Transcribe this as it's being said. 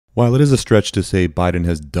While it is a stretch to say Biden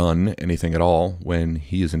has done anything at all when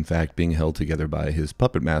he is in fact being held together by his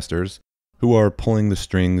puppet masters, who are pulling the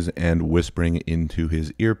strings and whispering into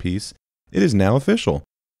his earpiece, it is now official.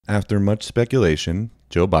 After much speculation,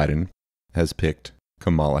 Joe Biden has picked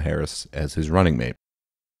Kamala Harris as his running mate.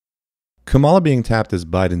 Kamala being tapped as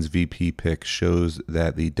Biden's VP pick shows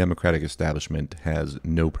that the Democratic establishment has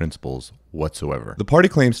no principles whatsoever. The party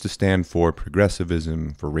claims to stand for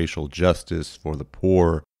progressivism, for racial justice, for the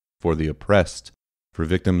poor, for the oppressed, for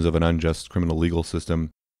victims of an unjust criminal legal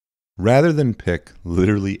system, rather than pick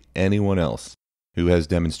literally anyone else who has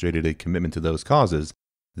demonstrated a commitment to those causes.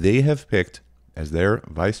 They have picked as their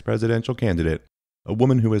vice presidential candidate a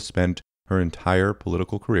woman who has spent her entire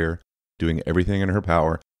political career doing everything in her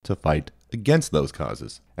power to fight against those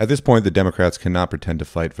causes. At this point, the Democrats cannot pretend to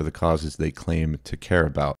fight for the causes they claim to care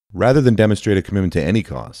about. Rather than demonstrate a commitment to any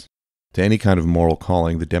cause, to any kind of moral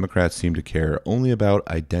calling, the Democrats seem to care only about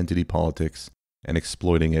identity politics and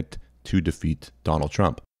exploiting it to defeat Donald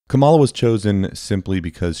Trump. Kamala was chosen simply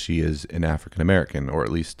because she is an African American, or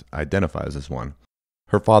at least identifies as one.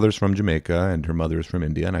 Her father's from Jamaica and her mother is from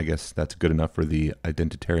India, and I guess that's good enough for the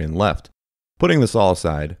identitarian left. Putting this all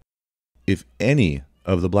aside, if any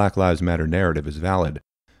of the Black Lives Matter narrative is valid,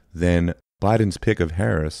 then Biden's pick of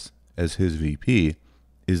Harris as his VP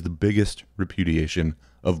is the biggest repudiation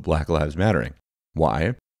of Black Lives Mattering.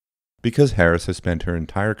 Why? Because Harris has spent her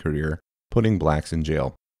entire career putting blacks in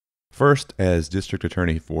jail. First as district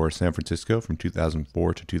attorney for San Francisco from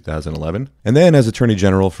 2004 to 2011, and then as attorney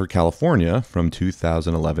general for California from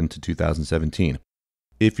 2011 to 2017.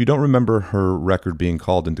 If you don't remember her record being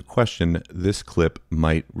called into question, this clip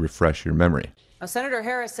might refresh your memory. Now, Senator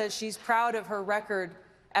Harris says she's proud of her record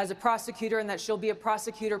as a prosecutor and that she'll be a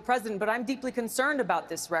prosecutor president, but I'm deeply concerned about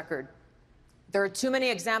this record. There are too many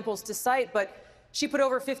examples to cite, but she put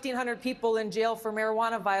over 1,500 people in jail for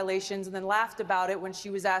marijuana violations and then laughed about it when she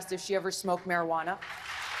was asked if she ever smoked marijuana.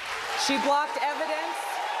 She blocked evidence.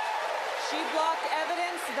 She blocked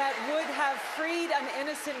evidence that would have freed an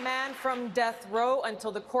innocent man from death row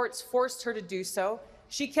until the courts forced her to do so.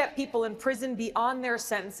 She kept people in prison beyond their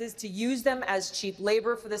sentences to use them as cheap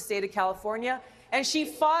labor for the state of California. And she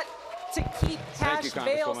fought to keep cash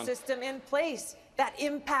bail system in place. That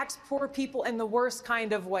impacts poor people in the worst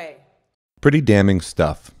kind of way. Pretty damning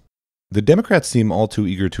stuff. The Democrats seem all too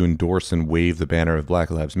eager to endorse and wave the banner of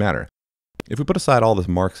Black Lives Matter. If we put aside all this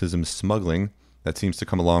Marxism smuggling that seems to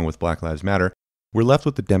come along with Black Lives Matter, we're left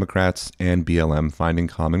with the Democrats and BLM finding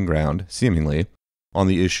common ground, seemingly, on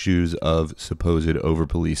the issues of supposed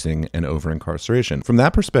over-policing and over-incarceration. From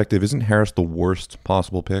that perspective, isn't Harris the worst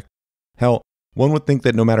possible pick? Hell, one would think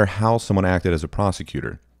that no matter how someone acted as a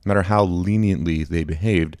prosecutor, no matter how leniently they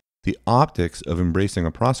behaved, the optics of embracing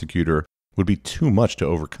a prosecutor would be too much to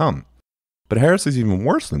overcome. But Harris is even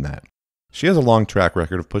worse than that. She has a long track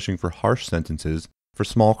record of pushing for harsh sentences for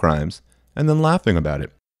small crimes and then laughing about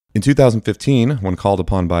it. In 2015, when called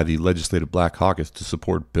upon by the Legislative Black Caucus to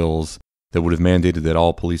support bills that would have mandated that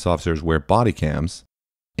all police officers wear body cams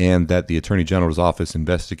and that the Attorney General's office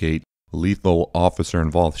investigate lethal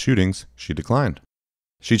officer-involved shootings, she declined.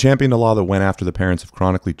 She championed a law that went after the parents of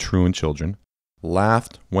chronically truant children,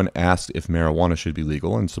 laughed when asked if marijuana should be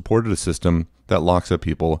legal, and supported a system that locks up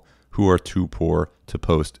people who are too poor to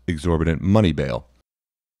post exorbitant money bail.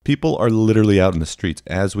 People are literally out in the streets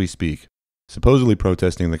as we speak, supposedly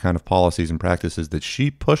protesting the kind of policies and practices that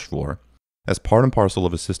she pushed for as part and parcel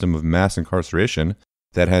of a system of mass incarceration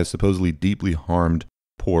that has supposedly deeply harmed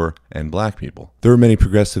poor and black people. There are many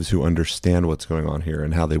progressives who understand what's going on here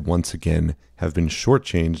and how they once again have been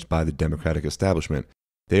shortchanged by the Democratic establishment.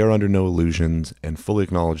 They are under no illusions and fully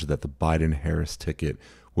acknowledge that the Biden-Harris ticket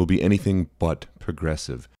will be anything but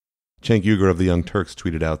progressive. Cenk Uygur of the Young Turks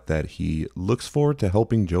tweeted out that he looks forward to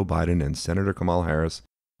helping Joe Biden and Senator Kamala Harris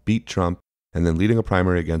beat Trump and then leading a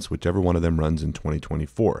primary against whichever one of them runs in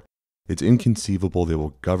 2024. It's inconceivable they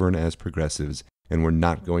will govern as progressives, and we're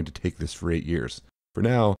not going to take this for 8 years. For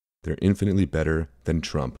now, they're infinitely better than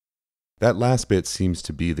Trump. That last bit seems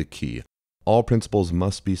to be the key. All principles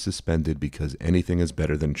must be suspended because anything is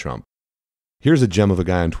better than Trump. Here's a gem of a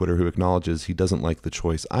guy on Twitter who acknowledges he doesn't like the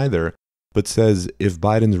choice either, but says if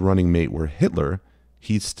Biden's running mate were Hitler,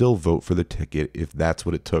 he'd still vote for the ticket if that's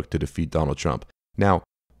what it took to defeat Donald Trump. Now,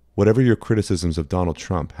 whatever your criticisms of Donald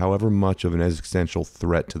Trump, however much of an existential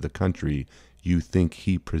threat to the country you think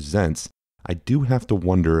he presents, I do have to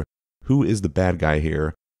wonder who is the bad guy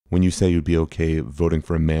here when you say you'd be okay voting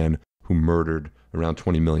for a man who murdered around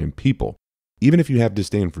 20 million people. Even if you have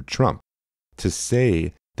disdain for Trump, to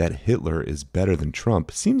say that Hitler is better than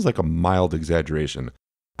Trump seems like a mild exaggeration.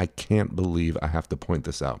 I can't believe I have to point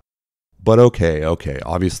this out. But okay,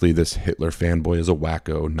 obviously this Hitler fanboy is a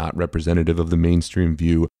wacko, not representative of the mainstream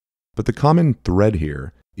view, but the common thread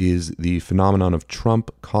here is the phenomenon of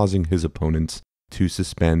Trump causing his opponents to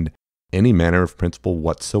suspend any manner of principle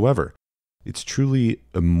whatsoever. It's truly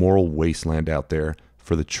a moral wasteland out there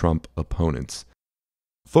for the Trump opponents.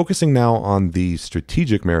 Focusing now on the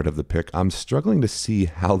strategic merit of the pick, I'm struggling to see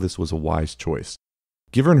how this was a wise choice.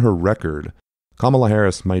 Given her record, Kamala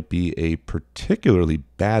Harris might be a particularly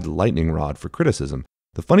bad lightning rod for criticism.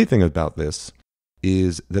 The funny thing about this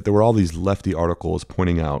is that there were all these lefty articles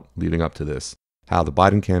pointing out, leading up to this, how the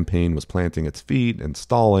Biden campaign was planting its feet and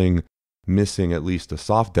stalling, missing at least a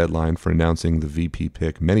soft deadline for announcing the VP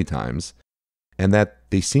pick many times, and that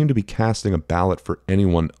they seemed to be casting a ballot for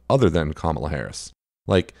anyone other than Kamala Harris.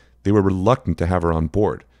 Like, they were reluctant to have her on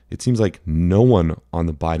board. It seems like no one on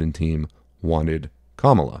the Biden team wanted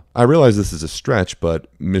Kamala. I realize this is a stretch, but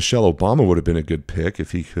Michelle Obama would have been a good pick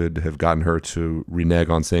if he could have gotten her to renege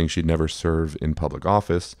on saying she'd never serve in public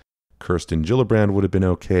office. Kirsten Gillibrand would have been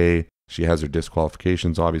okay. She has her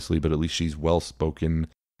disqualifications, obviously, but at least she's well-spoken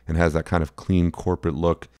and has that kind of clean corporate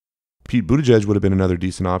look. Pete Buttigieg would have been another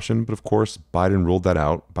decent option, but of course, Biden ruled that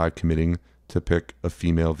out by committing to pick a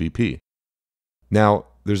female VP. Now,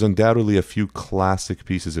 there's undoubtedly a few classic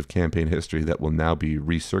pieces of campaign history that will now be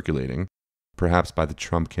recirculating, perhaps by the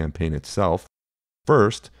Trump campaign itself.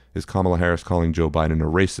 First is Kamala Harris calling Joe Biden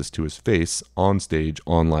a racist to his face on stage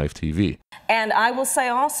on live TV. And I will say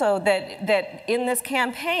also that in this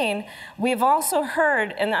campaign, we've also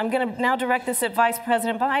heard, and I'm going to now direct this at Vice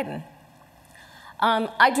President Biden,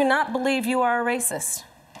 I do not believe you are a racist.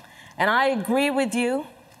 And I agree with you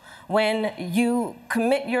when you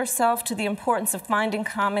commit yourself to the importance of finding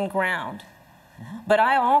common ground. But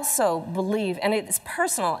I also believe, and it's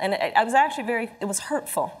personal, and I was actually it was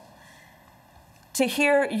hurtful to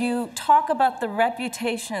hear you talk about the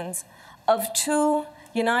reputations of two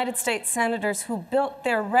United States senators who built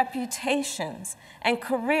their reputations and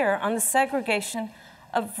career on the segregation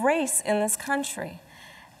of race in this country.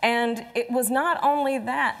 And it was not only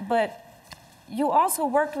that, but you also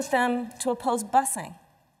worked with them to oppose busing.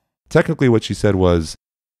 Technically, what she said was,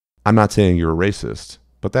 I'm not saying you're a racist,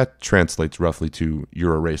 but that translates roughly to,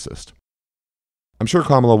 you're a racist. I'm sure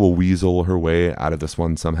Kamala will weasel her way out of this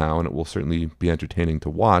one somehow, and it will certainly be entertaining to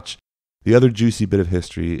watch. The other juicy bit of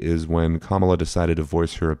history is when Kamala decided to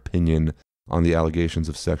voice her opinion on the allegations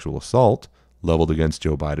of sexual assault leveled against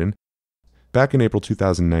Joe Biden. Back in April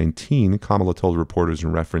 2019, Kamala told reporters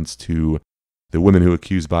in reference to the women who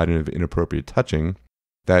accused Biden of inappropriate touching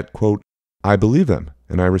that, quote, I believe them,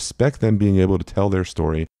 and I respect them being able to tell their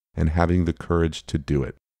story and having the courage to do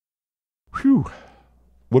it. Whew.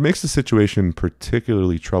 What makes the situation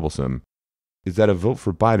particularly troublesome is that a vote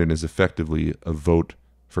for Biden is effectively a vote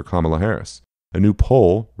for Kamala Harris. A new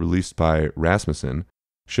poll released by Rasmussen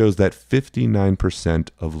shows that 59%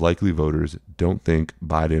 of likely voters don't think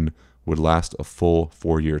Biden would last a full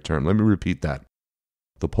 4-year term. Let me repeat that.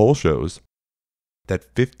 The poll shows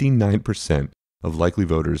that 59% of likely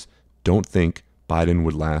voters don't think Biden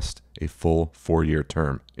would last a full 4-year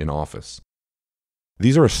term in office.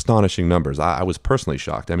 These are astonishing numbers. I was personally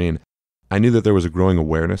shocked. I mean, I knew that there was a growing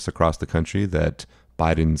awareness across the country that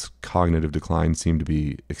Biden's cognitive decline seemed to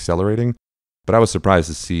be accelerating, but I was surprised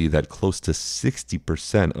to see that close to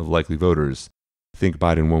 60% of likely voters think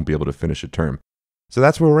Biden won't be able to finish a term. So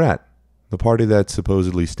that's where we're at. The party that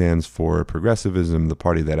supposedly stands for progressivism, the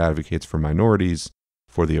party that advocates for minorities,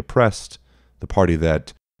 for the oppressed, the party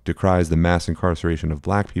that decries the mass incarceration of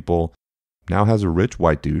black people, now has a rich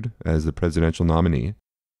white dude as the presidential nominee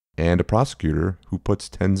and a prosecutor who puts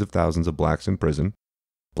tens of thousands of blacks in prison,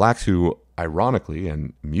 blacks who, ironically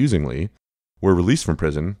and amusingly, were released from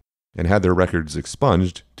prison and had their records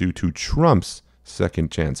expunged due to Trump's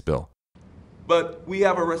second chance bill. But we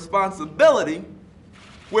have a responsibility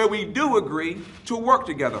where we do agree to work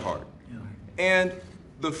together hard. And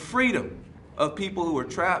the freedom of people who are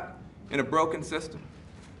trapped in a broken system,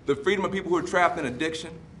 the freedom of people who are trapped in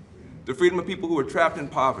addiction, the freedom of people who are trapped in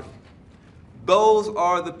poverty. Those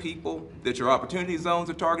are the people that your opportunity zones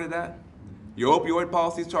are targeted at, your opioid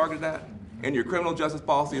policy is targeted at, and your criminal justice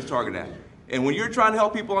policy is targeted at. And when you're trying to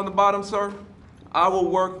help people on the bottom, sir, I will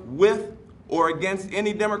work with or against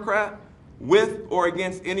any Democrat, with or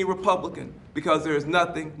against any Republican, because there is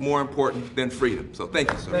nothing more important than freedom. So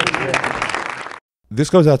thank you, sir. Thank you. This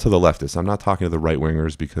goes out to the leftists. I'm not talking to the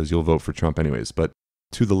right-wingers because you'll vote for Trump anyways, but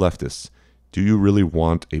to the leftists, do you really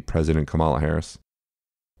want a President Kamala Harris?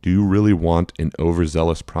 Do you really want an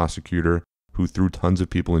overzealous prosecutor who threw tons of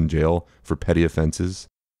people in jail for petty offenses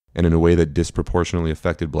and in a way that disproportionately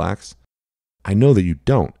affected blacks? I know that you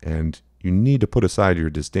don't, and you need to put aside your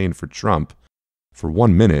disdain for Trump for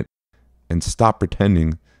 1 minute and stop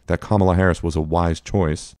pretending that Kamala Harris was a wise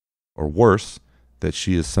choice, or worse, that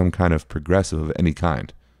she is some kind of progressive of any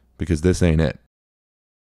kind, because this ain't it.